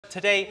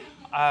today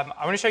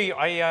I want to show you.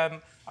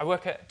 I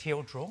work at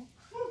tldraw,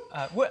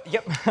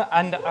 yep,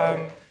 and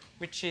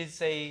which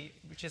is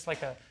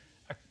like a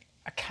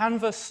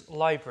canvas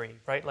library,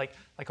 right? Like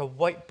a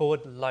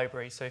whiteboard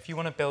library. So if you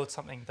want to build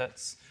something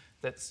that's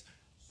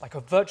like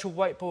a virtual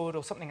whiteboard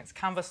or something that's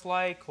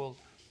canvas-like, or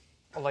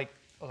like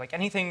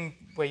anything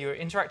where you're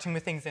interacting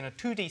with things in a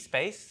 2D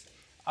space,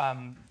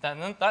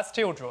 then that's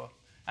tldraw.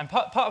 And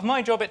part of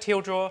my job at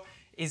tldraw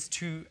is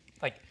to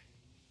like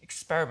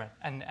experiment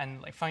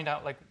and like find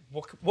out like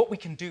what we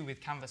can do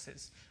with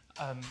canvases,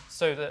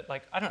 so that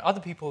like I don't know,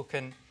 other people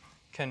can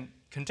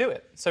do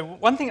it. So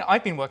one thing that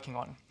I've been working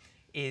on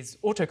is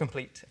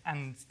Autocomplete,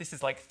 and this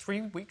is like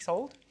 3 weeks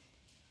old.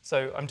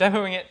 So I'm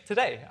demoing it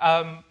today.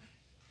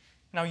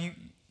 Now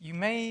you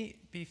may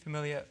be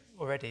familiar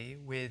already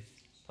with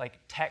like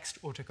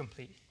text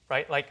autocomplete,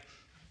 right? Like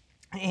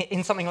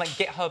in something like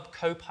GitHub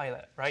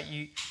Copilot, right?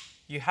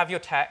 You have your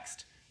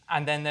text,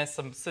 and then there's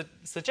some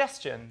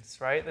suggestions,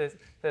 right?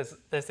 There's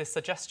this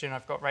suggestion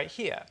I've got right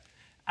here,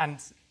 and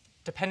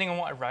depending on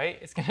what I write,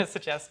 it's going to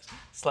suggest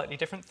slightly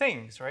different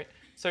things, right?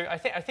 So I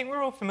think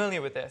we're all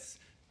familiar with this,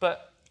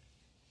 but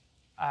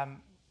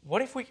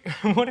what if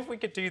we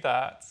could do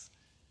that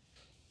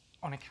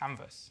on a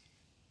canvas?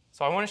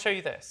 So I want to show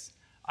you this.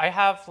 I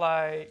have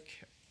like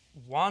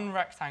one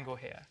rectangle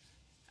here,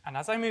 and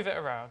as I move it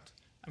around,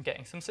 I'm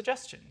getting some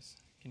suggestions.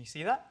 Can you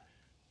see that?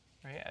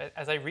 Right?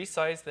 As I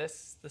resize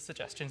this, the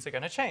suggestions are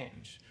going to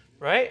change,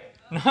 right?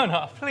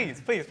 No, please.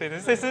 This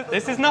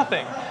is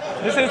nothing.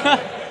 This is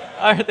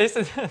not. This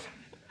is.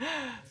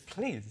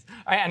 Please.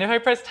 All right, and if I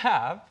press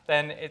tab,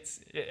 then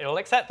it'll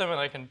accept them, and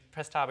I can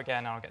press tab again,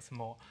 and I'll get some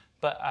more.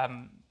 But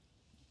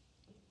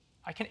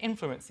I can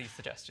influence these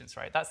suggestions,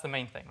 right? That's the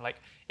main thing. Like,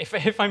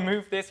 if I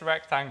move this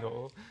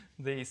rectangle,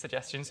 the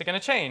suggestions are going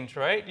to change,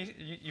 right?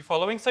 You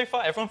following so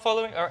far? Everyone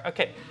following?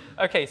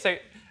 Okay. So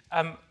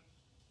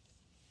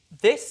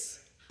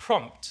this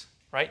prompt,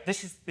 right?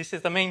 This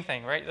is the main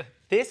thing, right?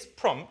 This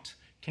prompt.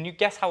 Can you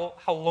guess how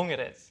long it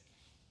is?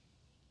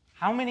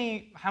 How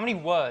many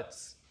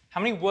words?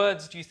 How many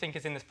words do you think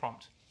is in this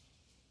prompt?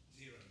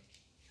 0.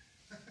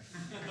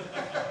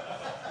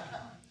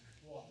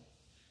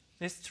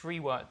 There's 3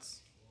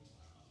 words.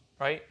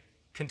 Right?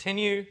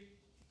 Continue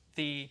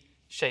the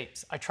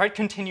shapes. I tried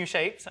continue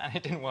shapes, and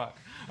it didn't work.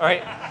 All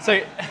right?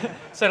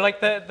 So like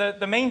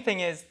the main thing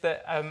is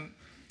that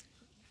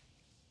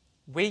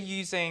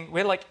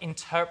we're like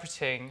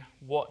interpreting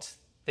what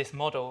this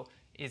model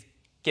is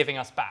giving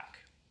us back,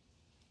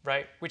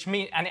 right? Which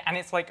means, and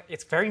it's like,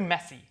 it's very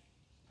messy,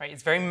 right?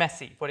 It's very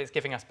messy what it's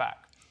giving us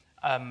back.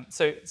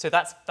 So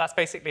that's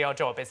basically our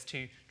job, is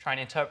to try and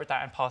interpret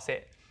that and pass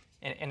it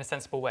in a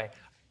sensible way.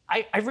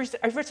 I've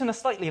written a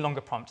slightly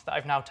longer prompt that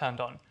I've now turned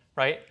on,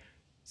 right?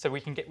 So we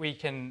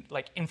can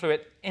like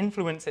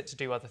influence it to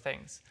do other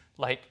things.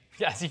 Like,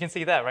 as you can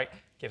see there, right?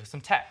 Give us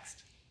some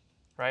text,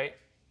 right?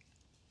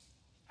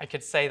 I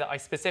could say that I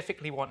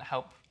specifically want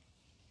help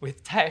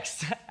with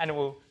text, and it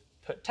will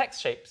put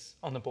text shapes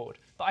on the board.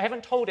 But I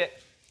haven't told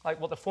it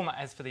like what the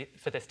format is for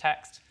this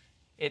text.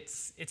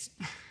 It's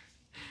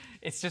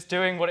just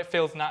doing what it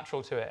feels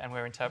natural to it, and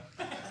we're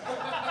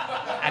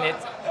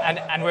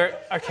and we're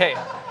okay.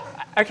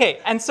 Okay,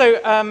 and so,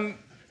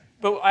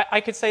 but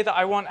I could say that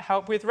I want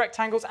help with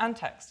rectangles and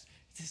text.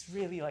 This is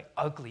really like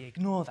ugly.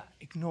 Ignore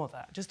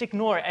that. Just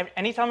ignore it.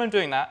 Anytime I'm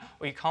doing that,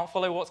 or you can't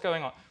follow what's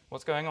going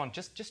on,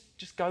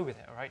 just go with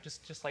it, all right?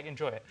 Just like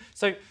enjoy it.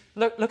 So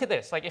look at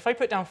this. Like if I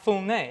put down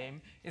full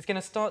name, it's going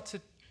to start to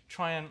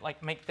try and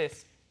like make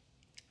this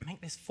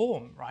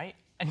form, right?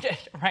 And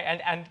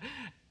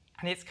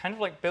it's kind of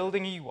like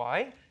building a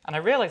UI. And I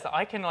realized that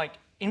I can like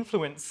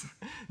influence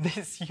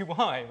this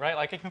UI, right?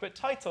 Like I can put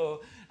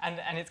title,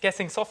 and it's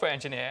guessing software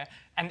engineer.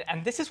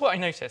 And this is what I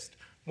noticed.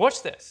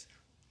 Watch this.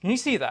 Can you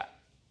see that?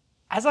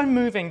 As I'm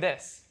moving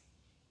this,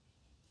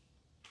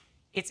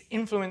 it's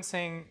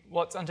influencing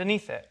what's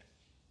underneath it.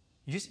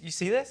 You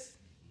see this?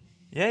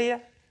 Yeah.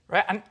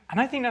 Right? And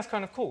I think that's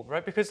kind of cool,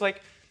 right? Because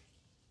like,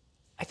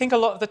 I think a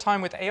lot of the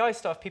time with AI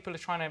stuff, people are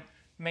trying to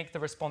make the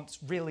response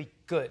really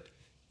good.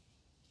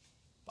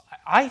 But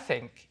I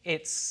think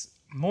it's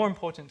more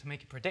important to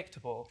make it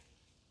predictable,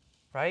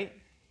 right?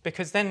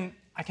 Because then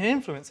I can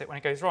influence it when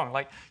it goes wrong.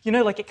 Like, you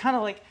know, like it kind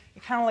of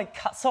like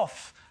cuts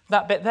off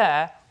that bit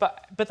there,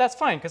 but that's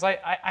fine because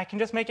I can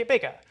just make it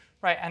bigger,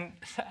 right?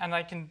 And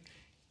I can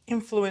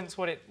influence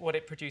what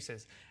it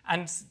produces.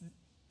 And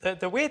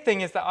the weird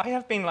thing is that I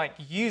have been like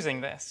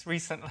using this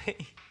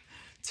recently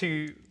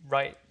to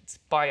write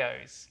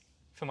bios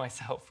for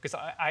myself, because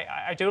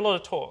I do a lot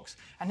of talks,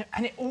 and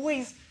it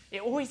always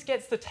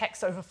gets the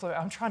text overflow.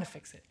 I'm trying to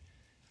fix it.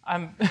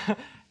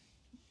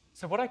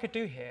 So what I could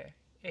do here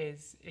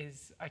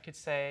is I could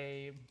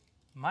say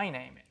my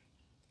name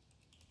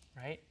in,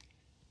 right?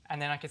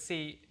 And then I could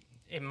see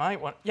it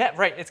might want, yeah,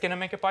 right, it's going to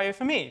make a bio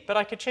for me, but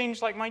I could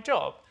change like my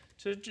job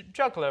to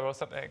juggler or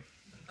something.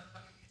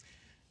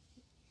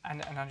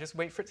 And I'll just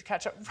wait for it to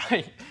catch up.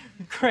 Right,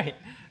 great.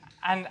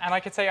 And I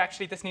could say,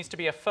 actually, this needs to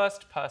be a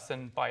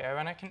first-person bio,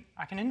 and I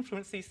can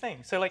influence these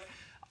things. So like,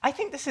 I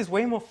think this is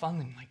way more fun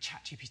than like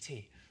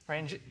ChatGPT, right?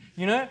 And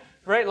you know,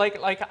 right?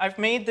 Like I've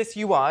made this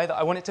UI that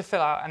I want it to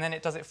fill out, and then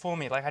it does it for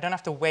me. Like I don't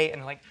have to wait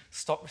and like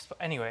stop.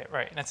 Anyway,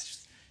 right? Let's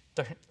just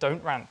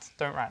don't rant.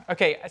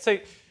 Okay, so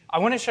I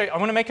want to show. I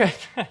want to make a.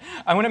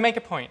 I want to make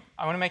a point.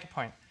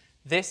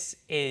 This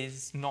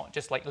is not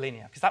just like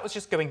linear, because that was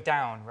just going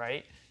down,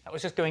 right? That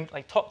was just going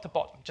like top to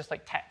bottom, just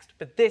like text.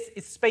 But this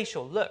is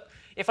spatial. Look,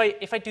 if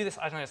I do this,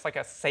 I don't know, it's like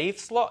a save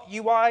slot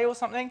UI or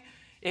something.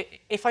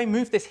 If I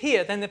move this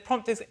here, then the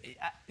prompt is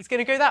it's going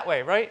to go that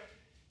way, right?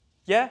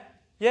 Yeah.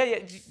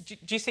 Do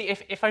you see?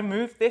 If I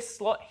move this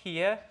slot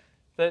here,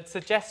 the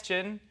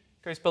suggestion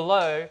goes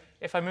below.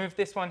 If I move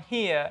this one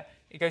here,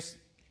 it goes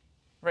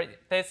right.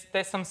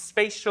 There's some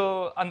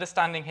spatial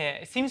understanding here.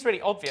 It seems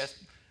really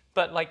obvious,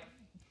 but like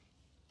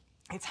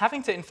it's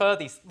having to infer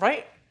these,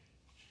 right?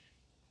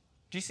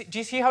 Do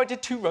you see how it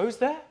did 2 rows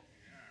there?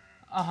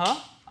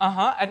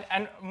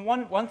 And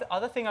one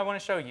other thing I want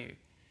to show you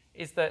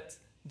is that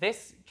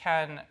this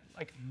can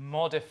like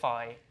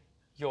modify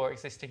your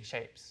existing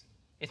shapes.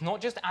 It's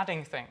not just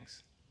adding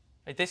things.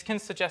 Like, this can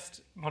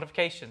suggest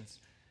modifications.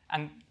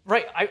 And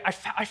right,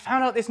 I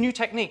found out this new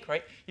technique,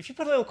 right? If you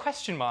put a little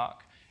question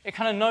mark, it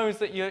kind of knows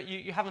that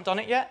you haven't done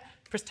it yet.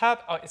 Press tab,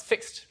 oh, it's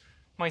fixed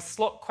my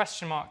slot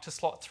question mark to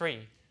slot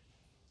 3.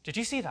 Did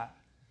you see that?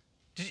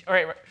 All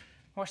right,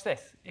 watch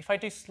this. If I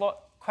do slot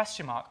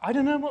question mark, I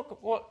don't know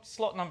what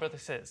slot number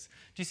this is.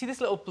 Do you see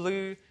this little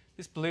blue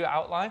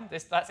outline?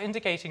 That's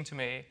indicating to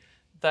me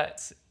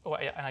that,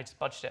 and I just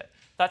budged it.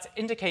 That's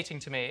indicating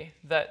to me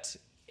that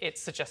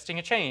it's suggesting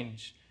a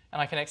change,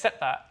 and I can accept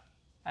that,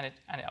 and it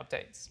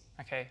updates.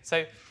 Okay,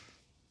 so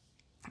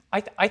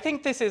I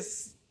think this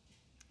is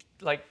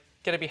like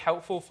going to be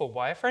helpful for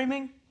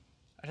wireframing.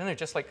 I don't know,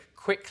 just like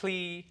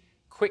quickly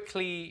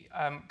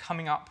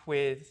coming up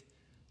with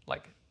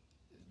like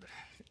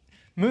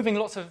moving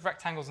lots of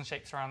rectangles and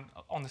shapes around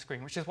on the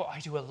screen, which is what I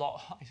do a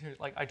lot.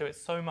 I do it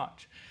so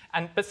much.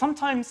 But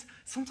sometimes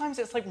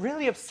it's like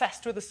really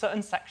obsessed with a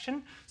certain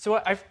section. So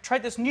I've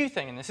tried this new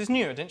thing, and this is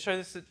new. I didn't show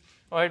this,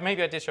 or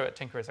maybe I did show it at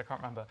Tinkerers, I can't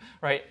remember.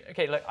 Right,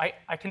 okay, like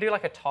I can do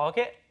like a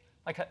target,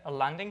 like a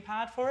landing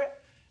pad for it.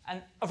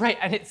 And right,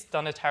 and it's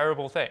done a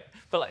terrible thing.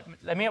 But like,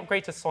 let me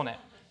upgrade to Sonnet.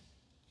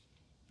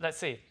 Let's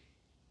see.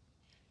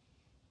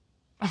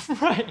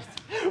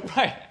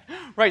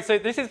 right. So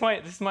this is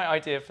my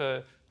idea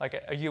for like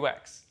a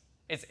UX.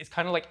 It's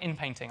kind of like in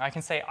painting. I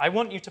can say I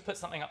want you to put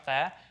something up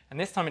there, and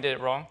this time I did it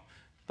wrong,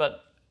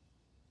 but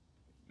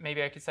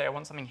maybe I could say I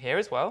want something here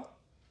as well.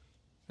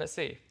 Let's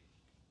see.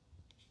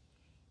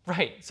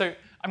 Right. So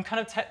I'm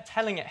kind of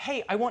telling it,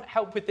 hey, I want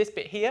help with this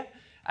bit here,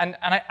 and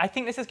I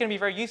think this is going to be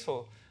very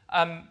useful.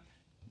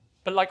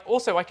 But like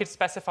also I could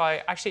specify,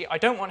 actually, I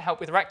don't want help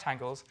with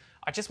rectangles.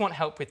 I just want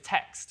help with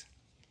text.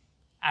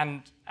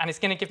 And it's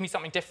going to give me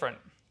something different,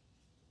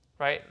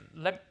 right?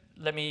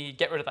 Let me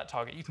get rid of that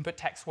target. You can put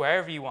text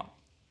wherever you want.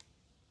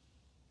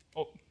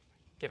 Oh,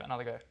 give it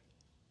another go.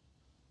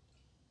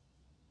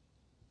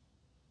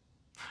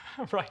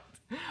 Right.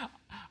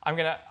 I'm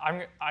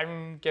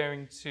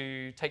going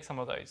to take some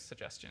of those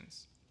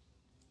suggestions.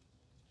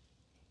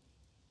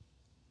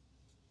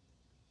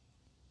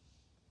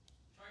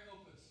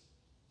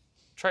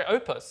 Try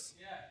Opus?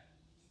 Yeah.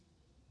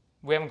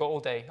 We haven't got all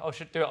day. I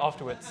should do it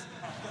afterwards.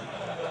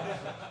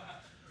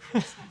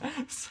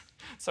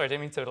 Sorry, I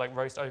didn't mean to like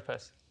roast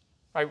Opus.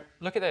 Right,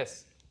 look at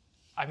this.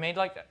 I'm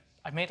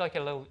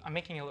making a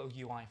little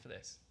UI for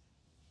this.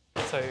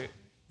 So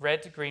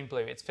red, green,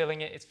 blue. It's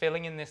filling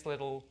in this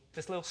little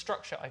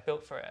structure I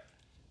built for it.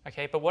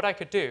 Okay, but what I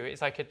could do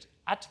is I could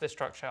add to the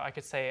structure. I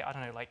could say, I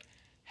don't know, like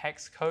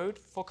hex code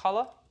for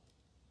color.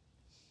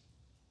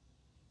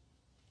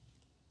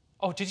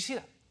 Oh, did you see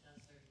that?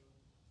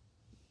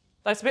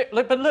 That's a bit,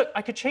 but look,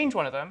 I could change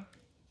one of them.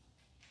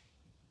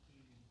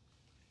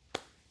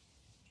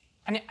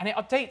 And it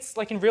updates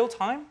like in real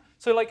time.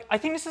 So like I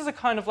think this is a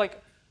kind of like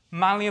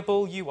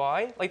malleable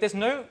UI. Like there's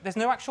no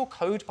actual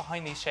code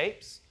behind these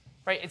shapes,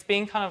 right? It's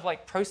being kind of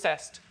like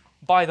processed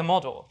by the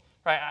model,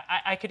 right?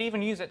 I could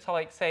even use it to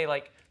like say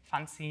like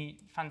fancy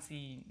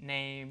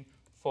name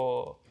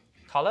for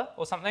color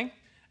or something,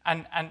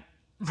 and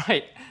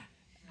right.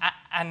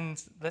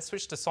 And let's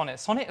switch to Sonnet.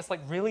 Sonnet is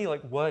like really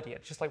like wordy.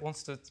 It just like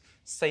wants to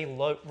say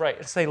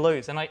say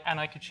loads. And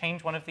I could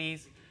change one of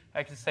these.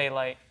 I could say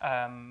like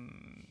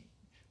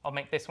I'll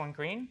make this one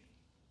green.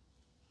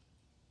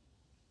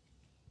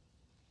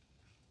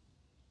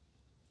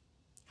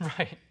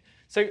 Right.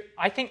 So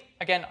I think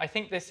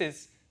this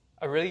is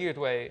a really good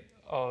way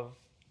of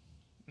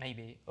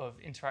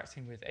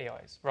interacting with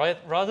AIs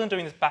rather than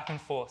doing this back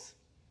and forth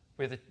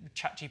with a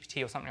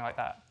ChatGPT or something like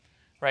that.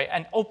 Right,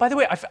 and oh, by the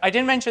way, I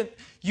didn't mention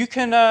you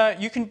can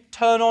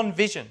turn on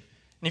vision,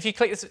 and if you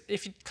click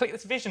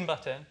this vision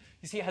button,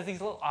 you see it has these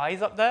little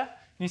eyes up there.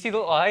 And you see the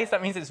little eyes,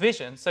 that means it's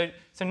vision. So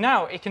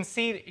now it can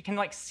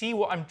see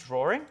what I'm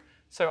drawing.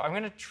 So I'm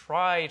going to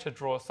try to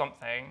draw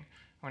something.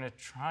 I'm going to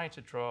try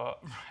to draw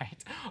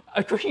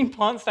a green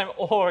plant stem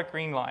or a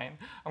green line.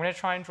 I'm going to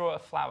try and draw a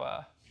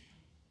flower.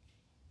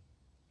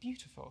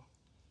 Beautiful.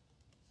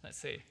 Let's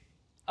see,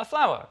 a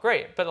flower,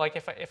 great. But like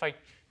if I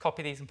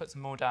copy these and put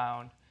some more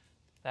down.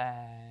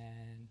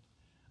 then,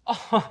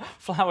 oh,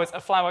 flowers,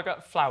 a flower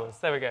got flowers.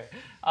 There we go.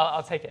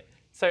 I'll take it.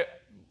 So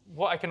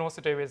what I can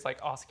also do is like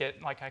ask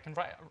it, like I can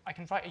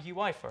write a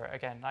UI for it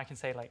again. I can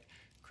say like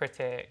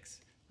critics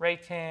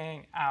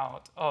rating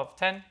out of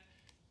 10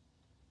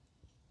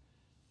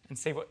 and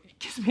see what, it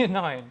gives me a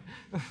 9.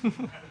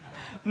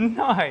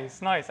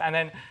 Nice, nice.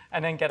 And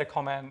then get a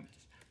comment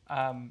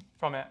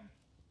from it.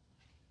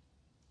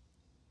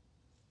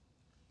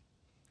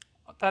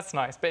 That's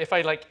nice, but if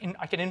I like,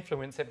 I can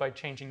influence it by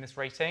changing this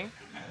rating,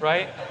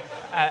 right?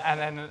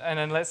 and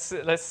then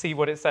let's see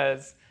what it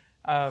says.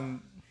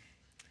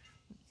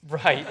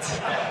 Right.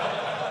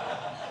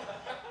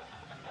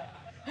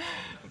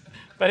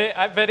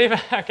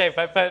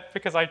 but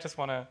because I just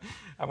want to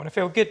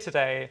feel good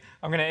today,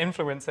 I'm going to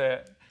influence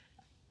it.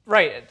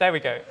 Right, there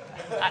we go.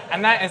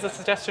 And that is a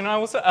suggestion I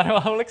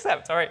will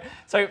accept. All right.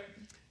 So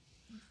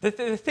the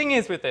thing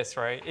is with this,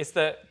 right, is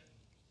that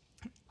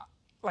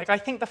like I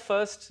think the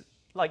first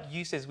like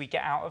uses we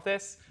get out of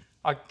this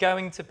are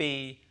going to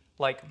be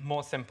like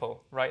more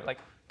simple, right? Like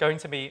going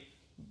to be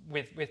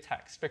with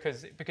text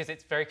because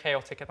it's very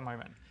chaotic at the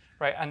moment,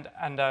 right? And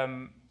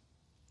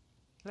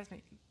let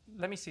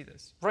me see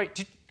this. Right?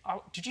 Did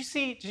you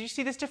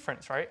see this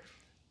difference, right?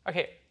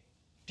 Okay.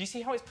 Do you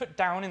see how it's put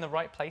down in the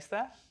right place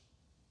there?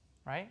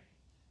 Right?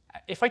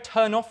 If I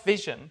turn off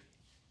vision,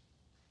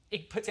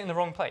 it puts it in the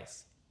wrong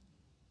place.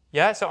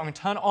 Yeah. So I'm going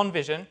to turn on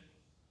vision.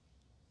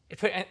 It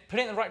put it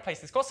in the right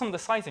place. It's got some of the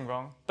sizing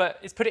wrong, but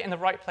it's put it in the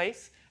right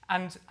place.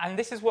 And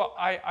this is what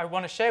I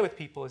want to share with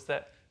people is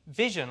that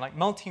vision, like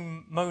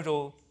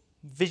multimodal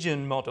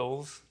vision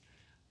models,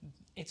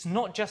 it's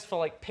not just for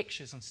like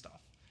pictures and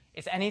stuff.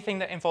 It's anything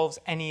that involves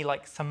any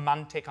like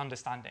semantic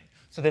understanding.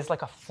 So there's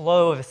like a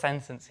flow of a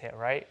sentence here,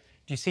 right?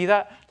 Do you see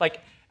that? Like,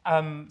 so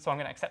I'm going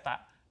to accept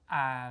that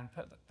and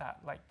put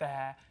that like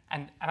there.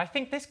 And I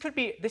think this could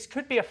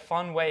be a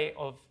fun way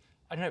of,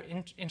 I don't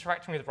know,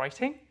 interacting with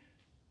writing.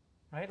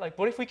 Right? Like,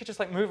 what if we could just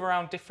like move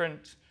around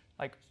different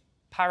like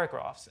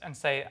paragraphs and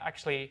say,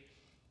 actually,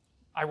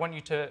 I want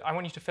you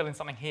to fill in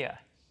something here,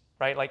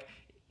 right? Like,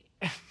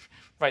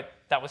 right,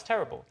 that was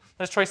terrible.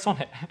 Let's try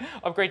Sonnet.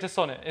 Upgrade to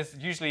Sonnet is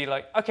usually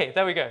like, okay,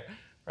 there we go,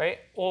 right?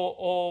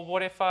 Or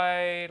what if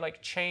I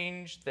like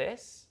change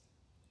this?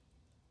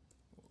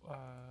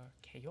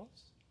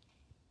 Chaos,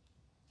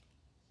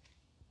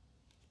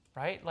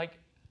 right? Like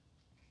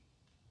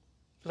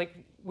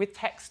with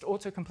text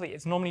autocomplete,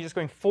 it's normally just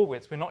going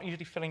forwards. We're not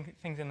usually filling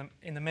things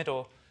in the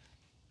middle.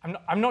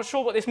 I'm not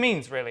sure what this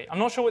means, really. I'm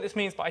not sure what this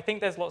means, but I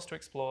think there's lots to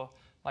explore,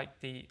 like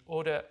the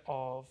order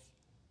of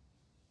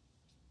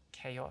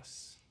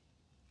chaos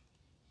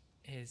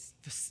is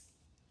this.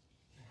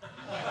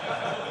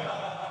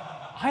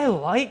 I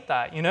like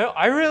that, you know?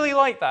 I really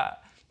like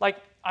that. Like,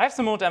 I have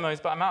some more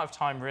demos, but I'm out of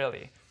time,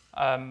 really.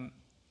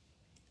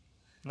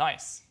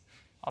 Nice.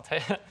 I'll tell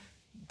you,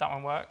 that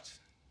one worked.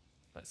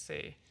 Let's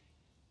see.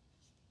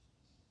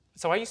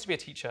 So I used to be a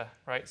teacher,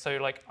 right? So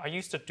like I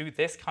used to do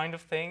this kind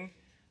of thing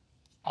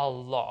a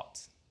lot.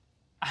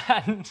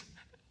 And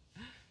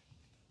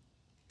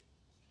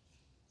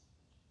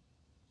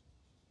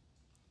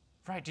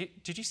right,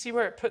 did you see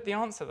where it put the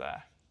answer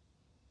there?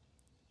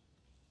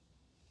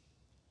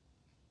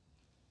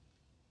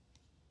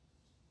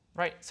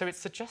 Right, so it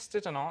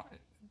suggested an answer.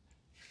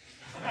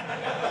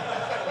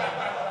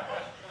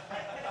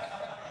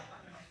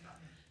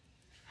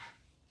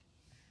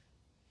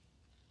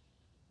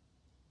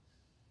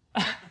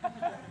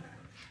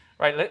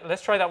 Right,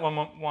 let's try that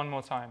one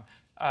more time.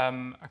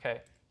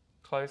 Okay,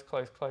 close.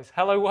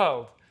 Hello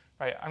world.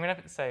 Right, I'm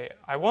gonna say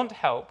I want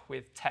help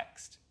with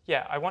text.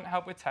 Yeah, I want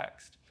help with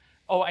text.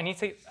 Oh, I need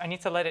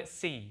to let it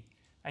see.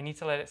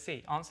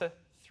 Answer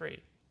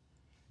 3.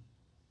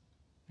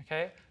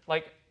 Okay,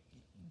 like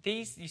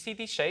these. You see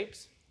these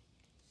shapes?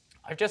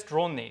 I've just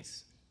drawn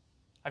these.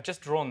 I've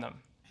just drawn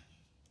them.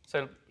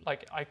 So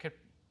like I could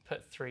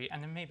put 3,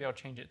 and then maybe I'll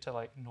change it to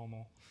like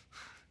normal.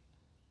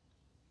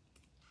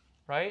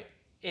 Right?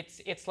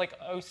 It's like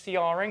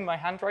OCRing my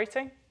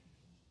handwriting.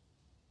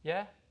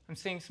 Yeah? I'm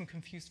seeing some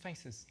confused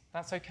faces.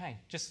 That's okay.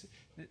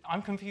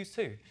 I'm confused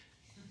too.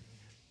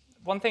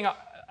 One thing,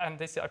 and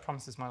this I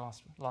promise is my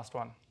last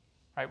one.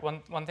 Right?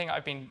 One thing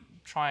I've been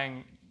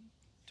trying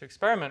to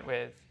experiment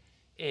with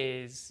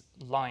is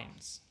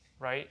lines,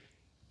 right?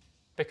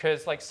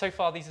 Because like so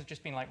far these have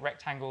just been like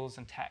rectangles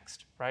and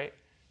text, right?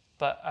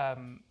 But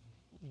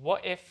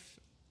what if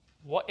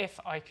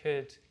I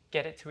could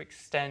get it to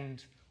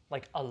extend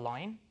like a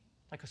line?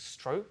 Like a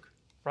stroke,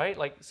 right?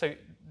 Like, so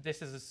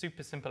this is a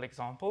super simple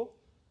example,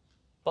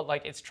 but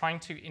like it's trying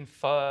to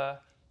infer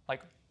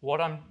like what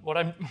I'm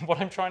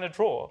trying to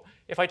draw.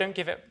 If I don't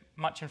give it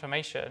much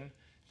information,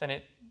 then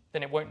it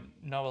won't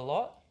know a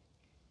lot.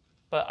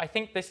 But I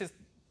think this is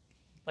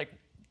like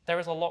there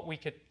is a lot we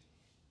can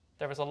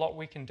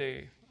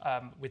do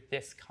with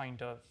this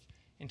kind of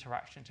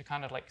interaction to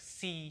kind of like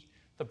see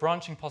the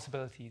branching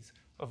possibilities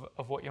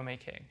of what you're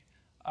making.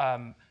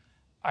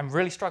 I'm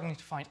really struggling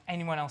to find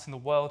anyone else in the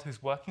world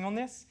who's working on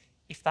this.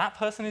 If that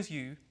person is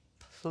you,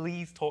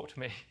 please talk to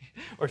me.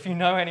 Or if you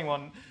know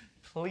anyone,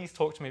 please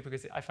talk to me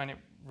because I find it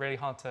really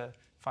hard to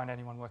find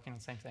anyone working on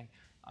the same thing.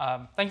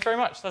 Thank you very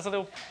much. That's a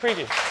little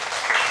preview.